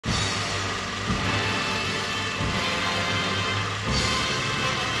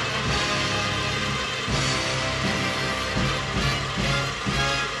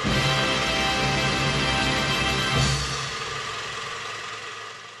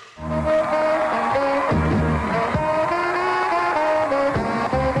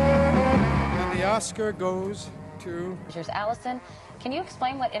Oscar goes to... Here's Allison. Can you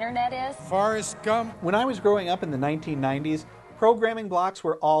explain what internet is? Forrest Gump. When I was growing up in the 1990s, programming blocks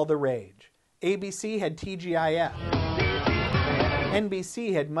were all the rage. ABC had TGIF.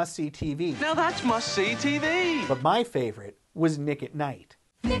 NBC had must-see TV. Now that's must-see TV. But my favorite was Nick at Night.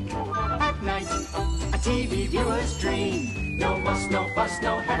 Nick at Night, a TV viewer's dream. No muss, no fuss,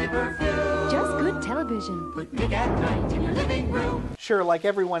 no heavy perfume. Just good television. Put Nick at Night in your living room. Sure, like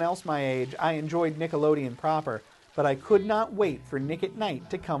everyone else my age, I enjoyed Nickelodeon proper, but I could not wait for Nick at Night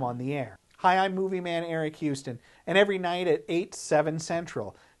to come on the air. Hi, I'm movie man Eric Houston, and every night at 8, 7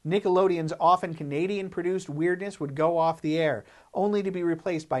 Central, Nickelodeon's often Canadian-produced weirdness would go off the air, only to be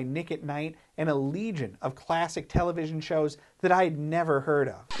replaced by Nick at Night and a legion of classic television shows that I had never heard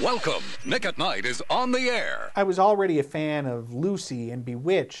of. Welcome! Nick at Night is on the air! I was already a fan of Lucy and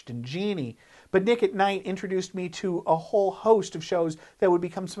Bewitched and Genie, but Nick at Night introduced me to a whole host of shows that would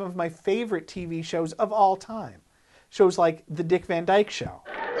become some of my favorite TV shows of all time. Shows like The Dick Van Dyke Show.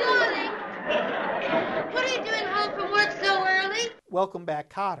 Darling, what are you doing home from work so early? Welcome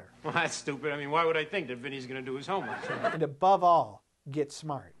Back, Kotter. Well, that's stupid. I mean, why would I think that Vinny's going to do his homework? And above all, Get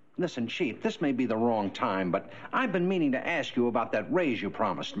Smart. Listen, Chief, this may be the wrong time, but I've been meaning to ask you about that raise you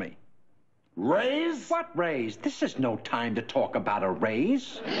promised me. Raise? What raise? This is no time to talk about a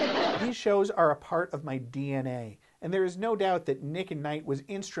raise. These shows are a part of my DNA, and there is no doubt that Nick at Night was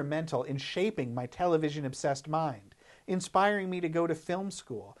instrumental in shaping my television-obsessed mind, inspiring me to go to film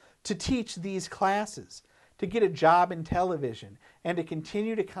school, to teach these classes, to get a job in television, and to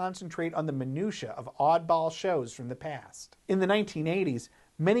continue to concentrate on the minutiae of oddball shows from the past. In the 1980s,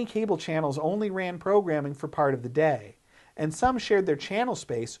 many cable channels only ran programming for part of the day, and some shared their channel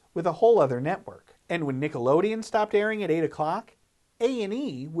space with a whole other network. And when Nickelodeon stopped airing at 8 o'clock,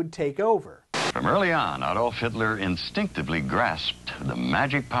 A&E would take over. From early on, Adolf Hitler instinctively grasped the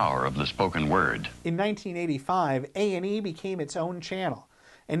magic power of the spoken word. In 1985, A&E became its own channel,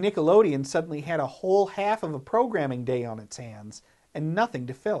 and Nickelodeon suddenly had a whole half of a programming day on its hands, and nothing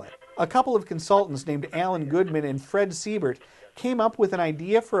to fill it. A couple of consultants named Alan Goodman and Fred Siebert came up with an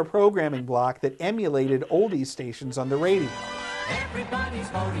idea for a programming block that emulated oldies stations on the radio. Everybody's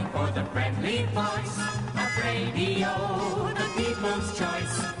voting for the friendly voice of radio, the people's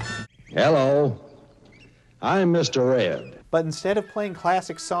choice. Hello, I'm Mr. Ed. But instead of playing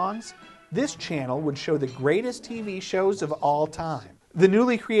classic songs, this channel would show the greatest TV shows of all time. The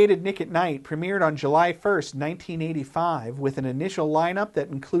newly created Nick at Night premiered on July 1st, 1985, with an initial lineup that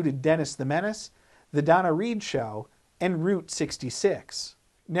included Dennis the Menace, The Donna Reed Show, and Route 66.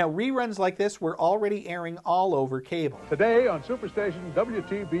 Now, reruns like this were already airing all over cable. Today on Superstation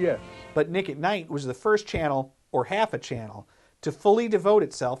WTBS. But Nick at Night was the first channel, or half a channel, to fully devote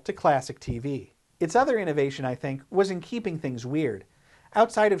itself to classic TV. Its other innovation, I think, was in keeping things weird.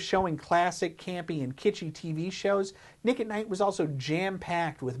 Outside of showing classic, campy, and kitschy TV shows, Nick at Night was also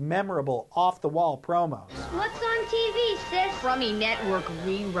jam-packed with memorable, off-the-wall promos. What's on TV, sis? Crummy network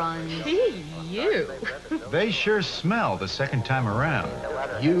reruns. Hey, you. They sure smell the second time around.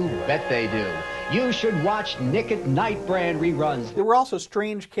 You bet they do. You should watch Nick at Night brand reruns. There were also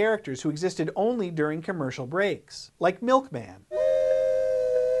strange characters who existed only during commercial breaks, like Milkman.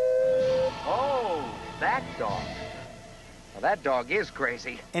 Oh, that dog. That dog is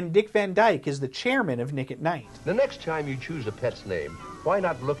crazy. And Dick Van Dyke is the chairman of Nick at Night. The next time you choose a pet's name, why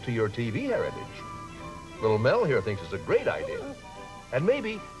not look to your TV heritage? Little Mel here thinks it's a great idea. And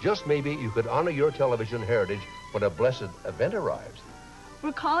maybe, just maybe, you could honor your television heritage when a blessed event arrives.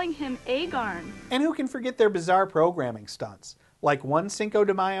 We're calling him Agarn. And who can forget their bizarre programming stunts, like one Cinco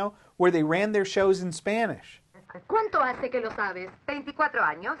de Mayo, where they ran their shows in Spanish. ¿Cuánto hace que lo sabes? 24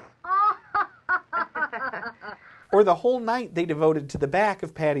 años. Or the whole night they devoted to the back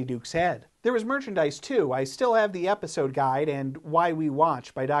of Patty Duke's head. There was merchandise too. I still have the episode guide and Why We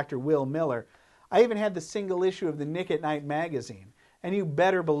Watch by Dr. Will Miller. I even had the single issue of the Nick at Night magazine. And you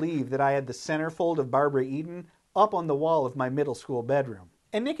better believe that I had the centerfold of Barbara Eden up on the wall of my middle school bedroom.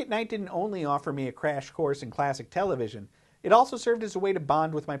 And Nick at Night didn't only offer me a crash course in classic television. It also served as a way to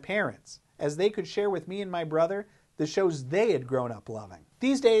bond with my parents, as they could share with me and my brother the shows they had grown up loving.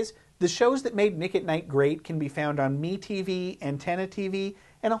 These days, the shows that made Nick at Night great can be found on MeTV, Antenna TV,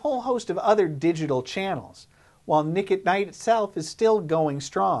 and a whole host of other digital channels, while Nick at Night itself is still going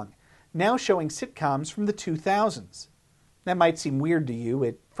strong, now showing sitcoms from the 2000s. That might seem weird to you.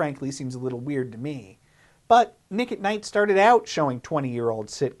 It frankly seems a little weird to me. But Nick at Night started out showing 20-year-old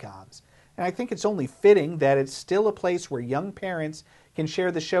sitcoms, and I think it's only fitting that it's still a place where young parents can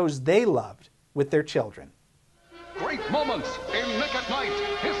share the shows they loved with their children. Great moments in Nick at Night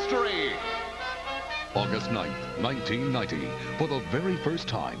history. August 9th, 1990. For the very first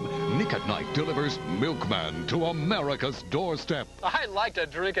time, Nick at Night delivers Milkman to America's doorstep. I like to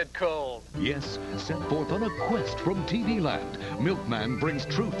drink it cold. Yes, set forth on a quest from TV land, Milkman brings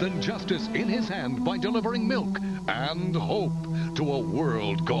truth and justice in his hand by delivering milk and hope to a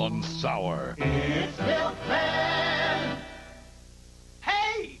world gone sour. It's Milkman!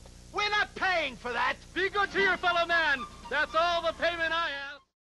 Hey! We're not paying for that! Be good to your fellow man! That's all the payment I have!